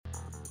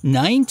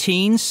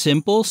19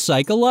 simple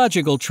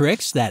psychological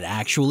tricks that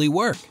actually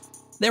work.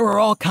 There are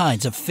all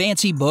kinds of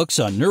fancy books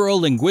on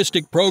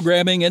neuro-linguistic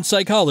programming and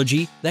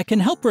psychology that can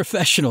help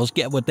professionals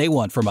get what they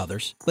want from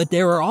others. But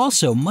there are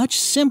also much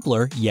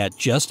simpler, yet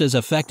just as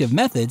effective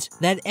methods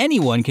that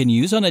anyone can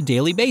use on a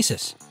daily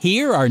basis.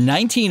 Here are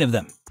 19 of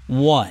them.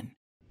 1.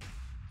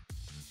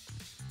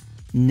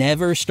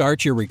 Never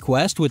start your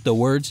request with the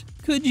words,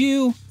 "Could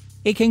you?"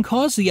 It can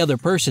cause the other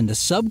person to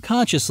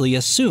subconsciously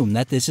assume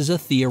that this is a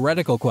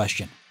theoretical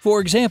question. For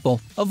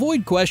example,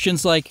 avoid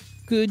questions like,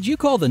 "Could you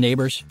call the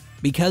neighbors?"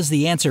 Because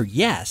the answer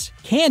yes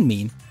can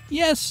mean,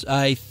 "Yes,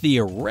 I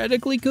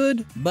theoretically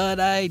could, but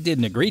I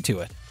didn't agree to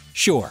it."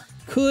 Sure,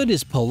 could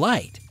is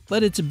polite,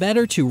 but it's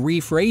better to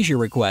rephrase your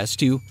request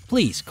to,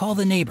 "Please call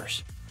the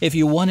neighbors," if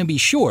you want to be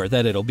sure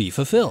that it'll be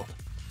fulfilled.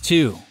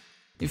 2.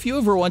 If you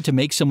ever want to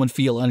make someone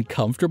feel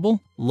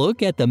uncomfortable,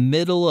 look at the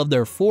middle of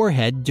their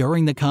forehead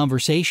during the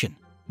conversation.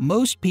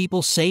 Most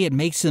people say it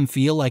makes them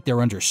feel like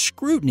they're under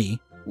scrutiny,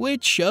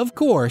 which, of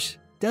course,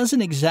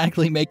 doesn't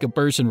exactly make a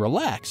person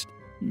relaxed.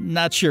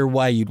 Not sure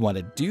why you'd want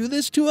to do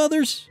this to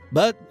others,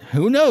 but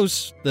who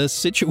knows, the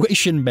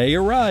situation may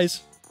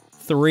arise.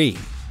 3.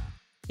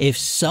 If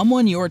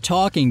someone you're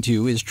talking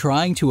to is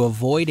trying to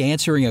avoid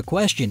answering a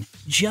question,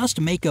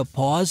 just make a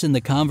pause in the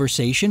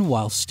conversation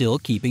while still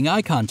keeping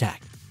eye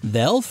contact.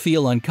 They'll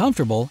feel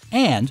uncomfortable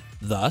and,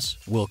 thus,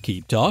 will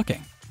keep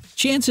talking.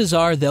 Chances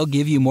are they'll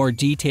give you more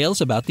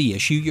details about the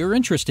issue you're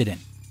interested in.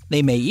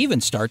 They may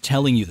even start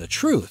telling you the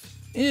truth,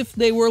 if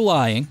they were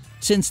lying,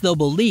 since they'll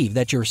believe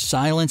that your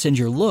silence and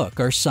your look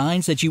are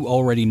signs that you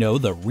already know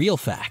the real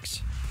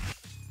facts.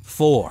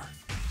 4.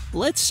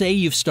 Let's say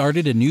you've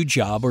started a new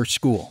job or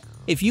school.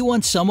 If you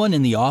want someone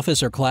in the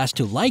office or class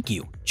to like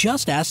you,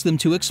 just ask them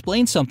to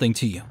explain something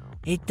to you.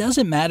 It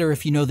doesn't matter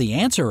if you know the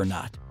answer or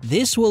not.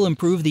 This will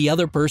improve the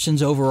other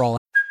person's overall.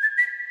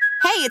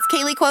 Hey, it's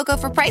Kaylee Cuoco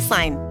for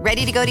Priceline.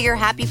 Ready to go to your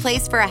happy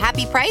place for a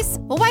happy price?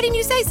 Well, why didn't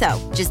you say so?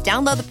 Just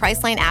download the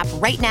Priceline app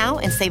right now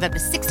and save up to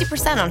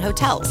 60% on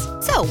hotels.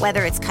 So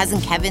whether it's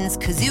Cousin Kevin's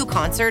Kazoo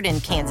Concert in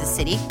Kansas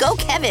City, go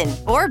Kevin,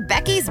 or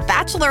Becky's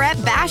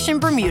Bachelorette Bash in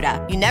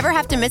Bermuda, you never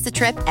have to miss a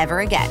trip ever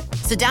again.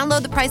 So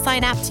download the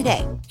Priceline app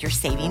today. Your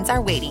savings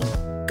are waiting.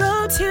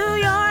 Go to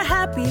your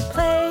happy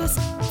place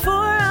for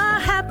a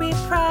happy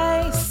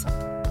price.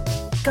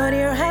 Go to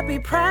your happy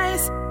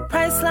price,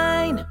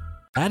 Priceline.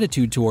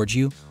 Attitude towards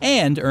you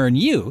and earn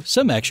you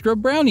some extra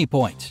brownie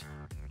points.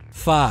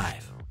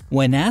 5.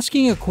 When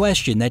asking a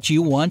question that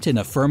you want an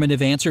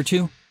affirmative answer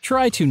to,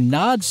 try to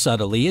nod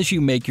subtly as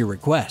you make your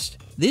request.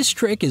 This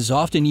trick is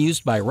often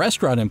used by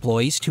restaurant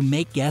employees to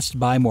make guests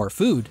buy more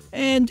food,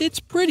 and it's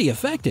pretty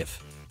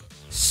effective.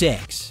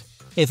 6.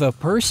 If a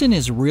person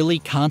is really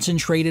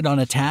concentrated on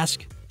a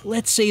task,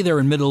 let's say they're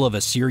in the middle of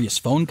a serious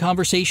phone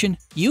conversation,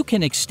 you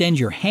can extend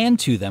your hand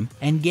to them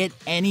and get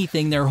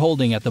anything they're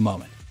holding at the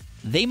moment.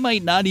 They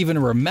might not even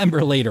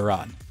remember later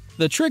on.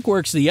 The trick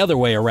works the other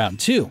way around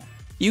too.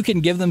 You can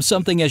give them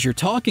something as you're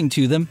talking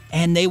to them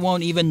and they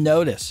won't even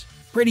notice.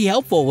 Pretty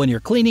helpful when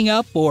you're cleaning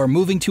up or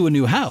moving to a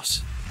new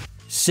house.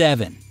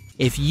 7.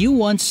 If you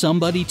want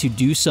somebody to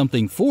do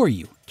something for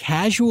you,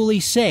 casually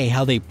say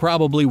how they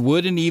probably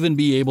wouldn't even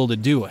be able to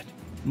do it.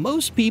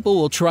 Most people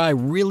will try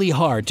really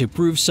hard to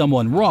prove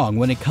someone wrong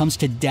when it comes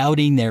to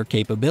doubting their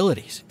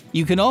capabilities.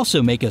 You can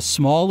also make a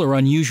small or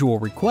unusual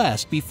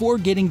request before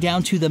getting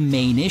down to the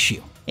main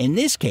issue. In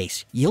this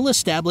case, you'll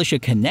establish a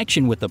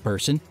connection with the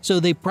person, so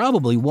they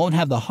probably won't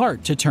have the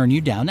heart to turn you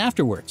down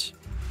afterwards.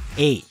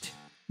 8.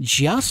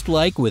 Just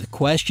like with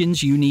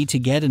questions you need to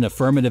get an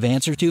affirmative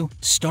answer to,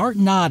 start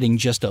nodding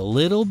just a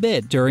little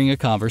bit during a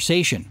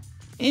conversation.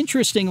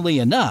 Interestingly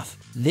enough,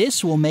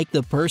 this will make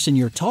the person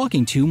you're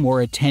talking to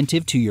more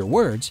attentive to your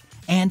words,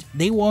 and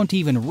they won't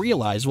even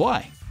realize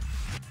why.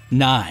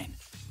 9.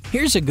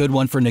 Here's a good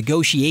one for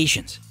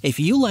negotiations. If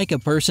you like a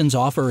person's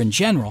offer in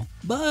general,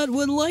 but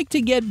would like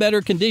to get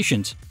better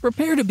conditions,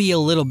 prepare to be a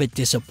little bit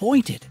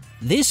disappointed.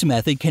 This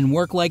method can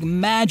work like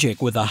magic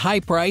with a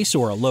high price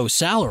or a low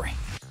salary.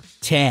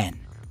 10.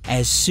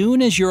 As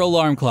soon as your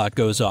alarm clock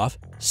goes off,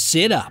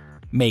 sit up,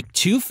 make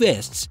 2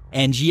 fists,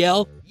 and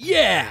yell,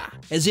 "Yeah!"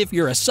 as if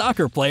you're a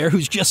soccer player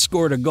who's just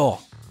scored a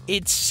goal.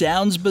 It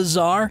sounds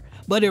bizarre,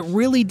 but it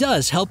really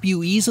does help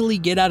you easily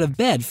get out of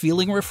bed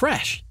feeling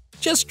refreshed.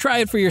 Just try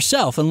it for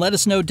yourself and let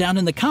us know down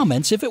in the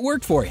comments if it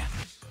worked for you.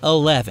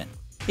 11.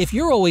 If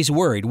you're always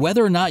worried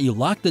whether or not you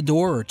locked the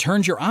door or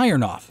turned your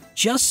iron off,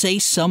 just say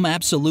some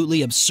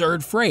absolutely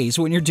absurd phrase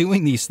when you're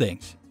doing these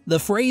things. The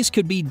phrase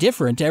could be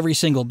different every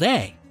single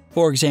day.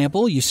 For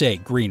example, you say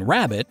green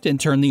rabbit and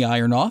turn the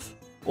iron off,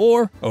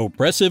 or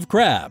oppressive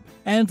crab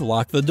and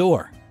lock the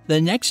door.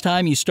 The next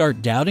time you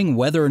start doubting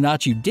whether or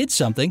not you did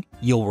something,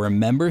 you'll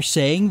remember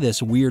saying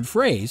this weird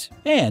phrase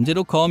and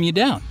it'll calm you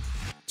down.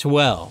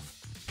 12.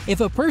 If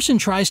a person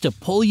tries to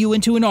pull you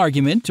into an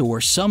argument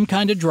or some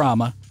kind of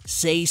drama,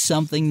 say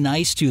something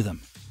nice to them.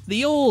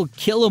 The old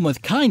kill 'em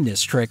with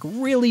kindness trick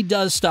really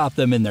does stop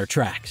them in their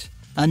tracks.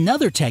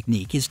 Another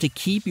technique is to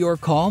keep your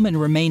calm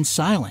and remain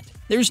silent.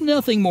 There's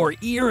nothing more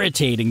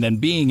irritating than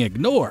being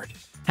ignored.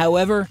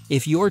 However,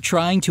 if you're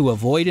trying to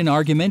avoid an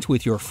argument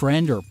with your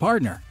friend or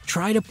partner,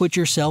 try to put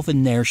yourself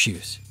in their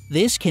shoes.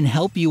 This can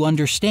help you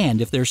understand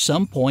if there's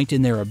some point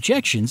in their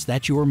objections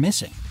that you're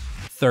missing.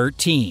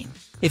 13.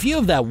 If you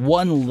have that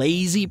one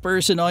lazy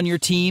person on your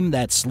team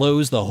that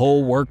slows the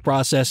whole work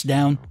process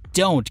down,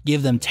 don't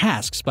give them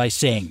tasks by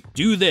saying,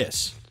 "Do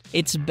this."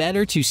 It's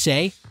better to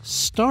say,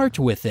 "Start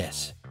with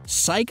this."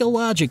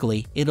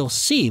 Psychologically, it'll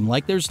seem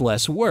like there's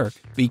less work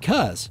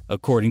because,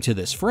 according to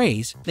this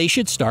phrase, they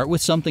should start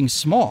with something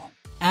small.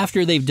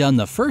 After they've done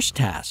the first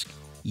task,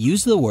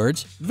 use the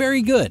words,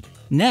 "Very good.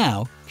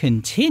 Now,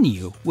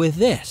 continue with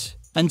this,"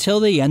 until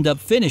they end up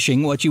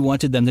finishing what you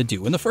wanted them to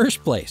do in the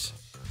first place.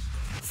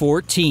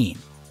 14.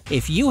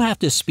 If you have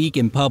to speak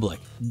in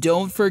public,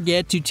 don't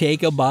forget to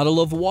take a bottle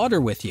of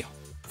water with you.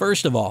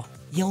 First of all,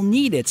 you'll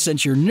need it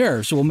since your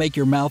nerves will make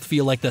your mouth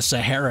feel like the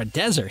Sahara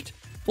Desert.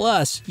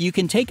 Plus, you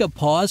can take a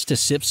pause to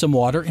sip some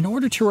water in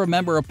order to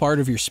remember a part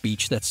of your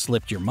speech that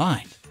slipped your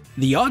mind.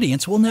 The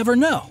audience will never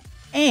know.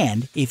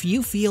 And if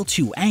you feel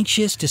too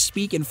anxious to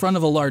speak in front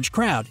of a large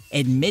crowd,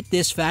 admit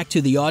this fact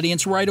to the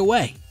audience right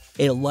away.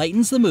 It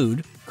lightens the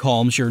mood,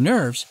 calms your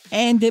nerves,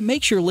 and it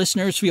makes your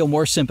listeners feel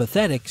more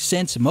sympathetic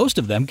since most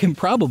of them can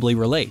probably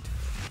relate.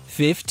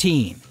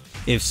 15.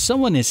 If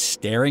someone is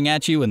staring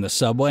at you in the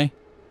subway,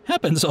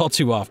 happens all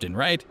too often,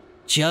 right?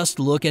 Just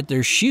look at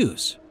their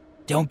shoes.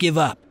 Don't give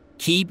up.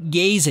 Keep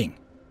gazing.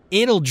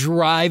 It'll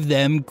drive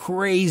them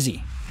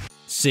crazy.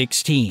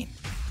 16.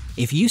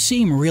 If you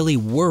seem really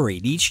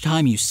worried each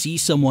time you see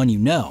someone you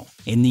know,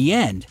 in the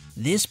end,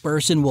 this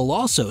person will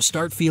also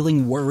start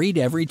feeling worried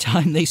every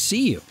time they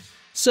see you.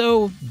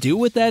 So, do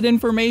with that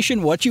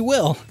information what you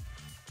will.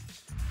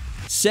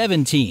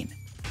 17.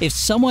 If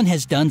someone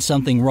has done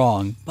something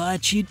wrong,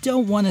 but you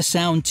don't want to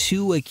sound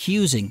too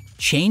accusing,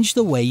 change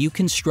the way you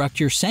construct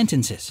your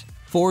sentences.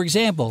 For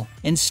example,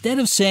 instead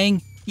of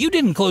saying, "You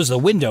didn't close the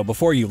window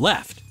before you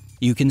left,"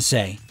 you can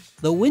say,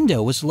 "The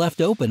window was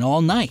left open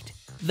all night."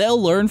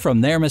 They'll learn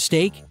from their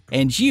mistake,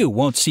 and you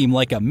won't seem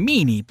like a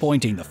meanie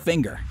pointing the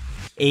finger.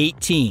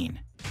 18.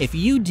 If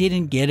you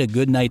didn't get a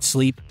good night's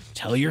sleep,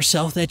 tell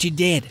yourself that you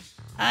did.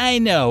 I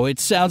know it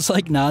sounds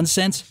like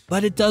nonsense,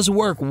 but it does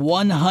work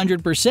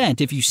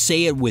 100% if you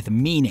say it with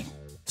meaning.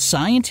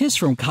 Scientists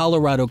from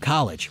Colorado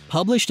College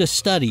published a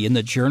study in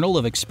the Journal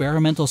of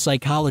Experimental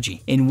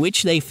Psychology in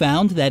which they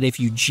found that if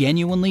you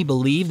genuinely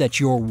believe that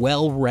you're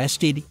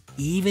well-rested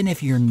even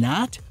if you're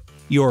not,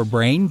 your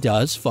brain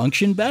does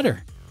function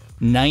better.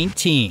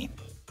 19.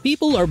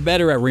 People are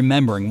better at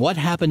remembering what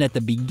happened at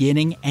the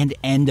beginning and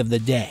end of the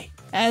day.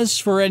 As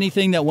for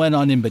anything that went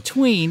on in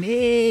between,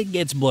 it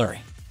gets blurry.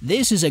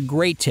 This is a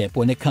great tip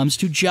when it comes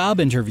to job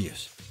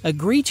interviews.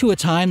 Agree to a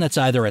time that's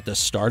either at the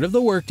start of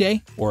the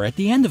workday or at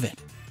the end of it.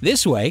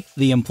 This way,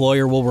 the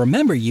employer will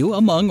remember you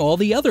among all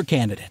the other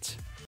candidates.